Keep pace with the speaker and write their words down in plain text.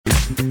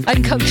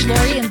I'm Coach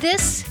Lori, and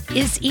this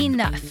is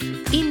Enough.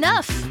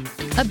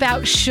 Enough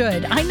about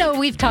should. I know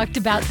we've talked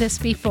about this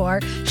before.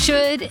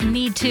 Should,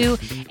 need to,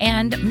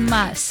 and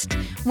must.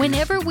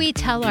 Whenever we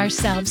tell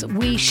ourselves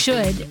we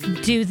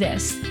should do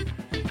this,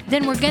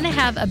 then we're going to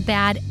have a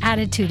bad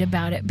attitude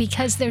about it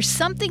because there's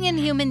something in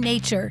human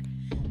nature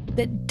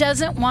that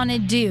doesn't want to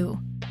do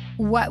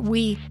what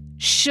we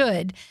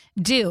should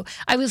do.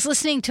 I was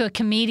listening to a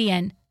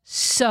comedian,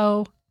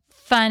 so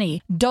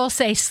funny,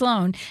 Dulce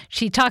Sloan.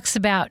 She talks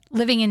about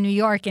living in New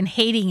York and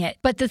hating it.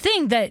 But the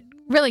thing that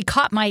really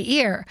caught my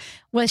ear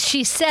was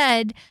she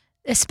said,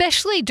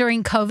 especially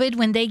during COVID,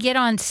 when they get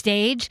on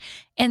stage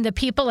and the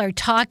people are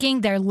talking,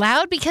 they're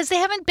loud because they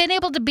haven't been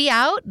able to be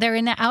out. They're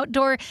in an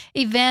outdoor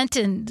event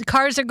and the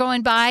cars are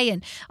going by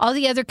and all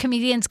the other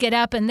comedians get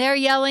up and they're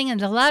yelling, and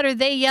the louder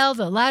they yell,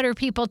 the louder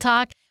people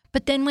talk.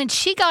 But then when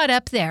she got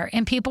up there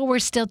and people were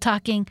still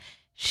talking,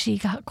 she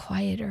got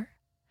quieter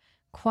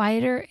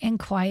and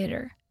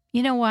quieter.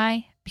 You know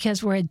why?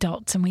 Because we're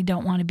adults and we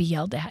don't want to be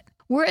yelled at.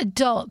 We're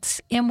adults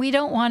and we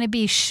don't want to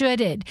be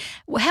shoulded.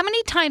 How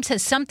many times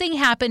has something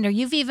happened or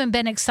you've even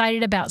been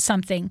excited about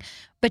something,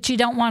 but you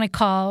don't want to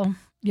call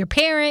your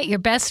parent, your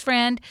best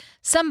friend,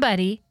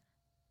 somebody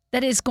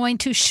that is going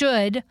to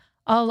should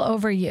all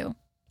over you?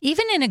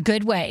 Even in a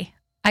good way,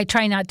 I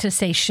try not to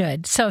say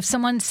should. So if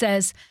someone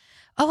says,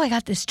 oh, I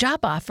got this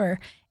job offer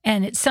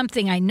and it's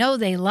something I know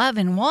they love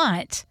and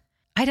want,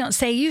 I don't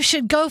say you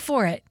should go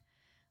for it.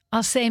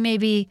 I'll say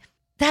maybe,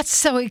 that's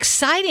so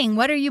exciting.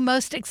 What are you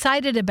most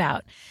excited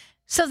about?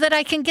 So that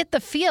I can get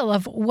the feel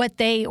of what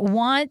they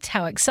want,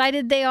 how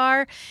excited they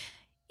are.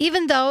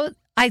 Even though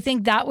I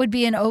think that would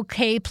be an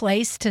okay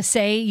place to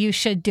say you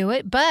should do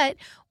it. But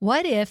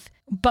what if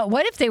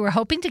they were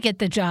hoping to get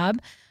the job,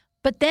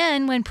 but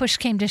then when push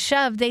came to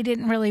shove, they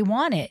didn't really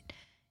want it?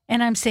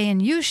 And I'm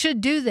saying, you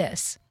should do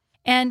this.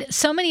 And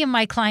so many of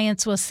my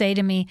clients will say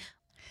to me,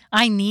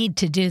 I need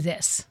to do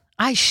this.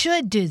 I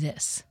should do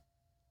this.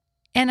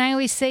 And I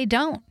always say,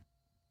 don't.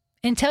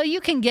 Until you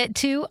can get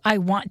to, I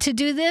want to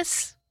do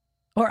this,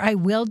 or I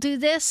will do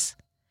this,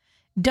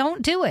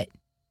 don't do it.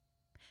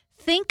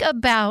 Think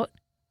about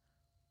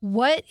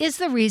what is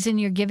the reason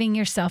you're giving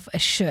yourself a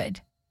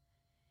should.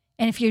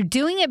 And if you're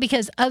doing it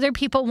because other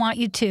people want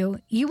you to,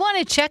 you want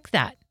to check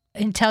that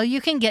until you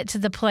can get to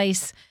the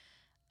place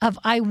of,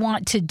 I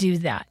want to do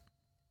that.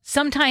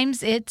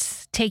 Sometimes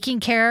it's taking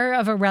care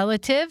of a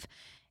relative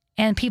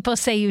and people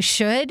say you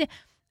should,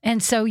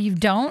 and so you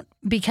don't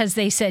because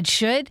they said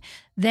should.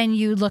 Then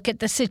you look at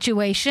the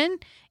situation,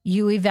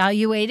 you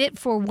evaluate it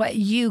for what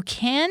you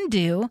can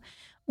do,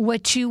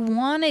 what you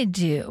want to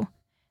do,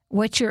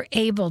 what you're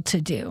able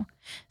to do.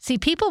 See,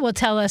 people will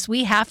tell us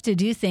we have to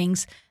do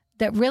things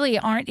that really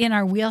aren't in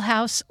our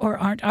wheelhouse or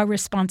aren't our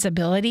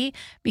responsibility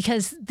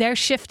because they're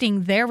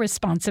shifting their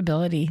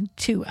responsibility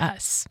to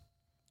us.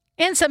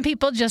 And some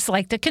people just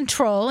like to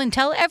control and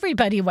tell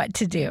everybody what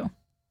to do.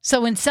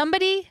 So when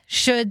somebody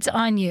shoulds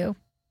on you,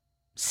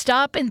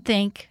 stop and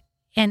think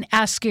and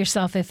ask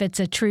yourself if it's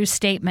a true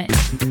statement.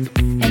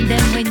 And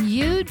then when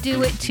you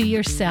do it to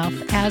yourself,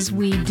 as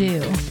we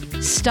do,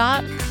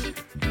 stop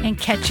and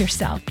catch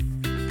yourself.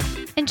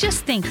 And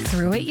just think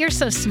through it. You're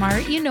so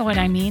smart. You know what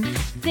I mean.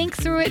 Think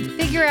through it.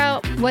 Figure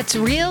out what's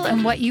real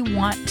and what you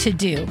want to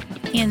do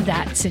in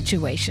that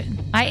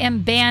situation. I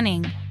am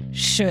banning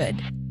should.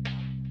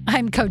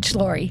 I'm Coach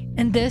Lori,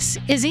 and this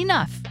is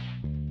Enough.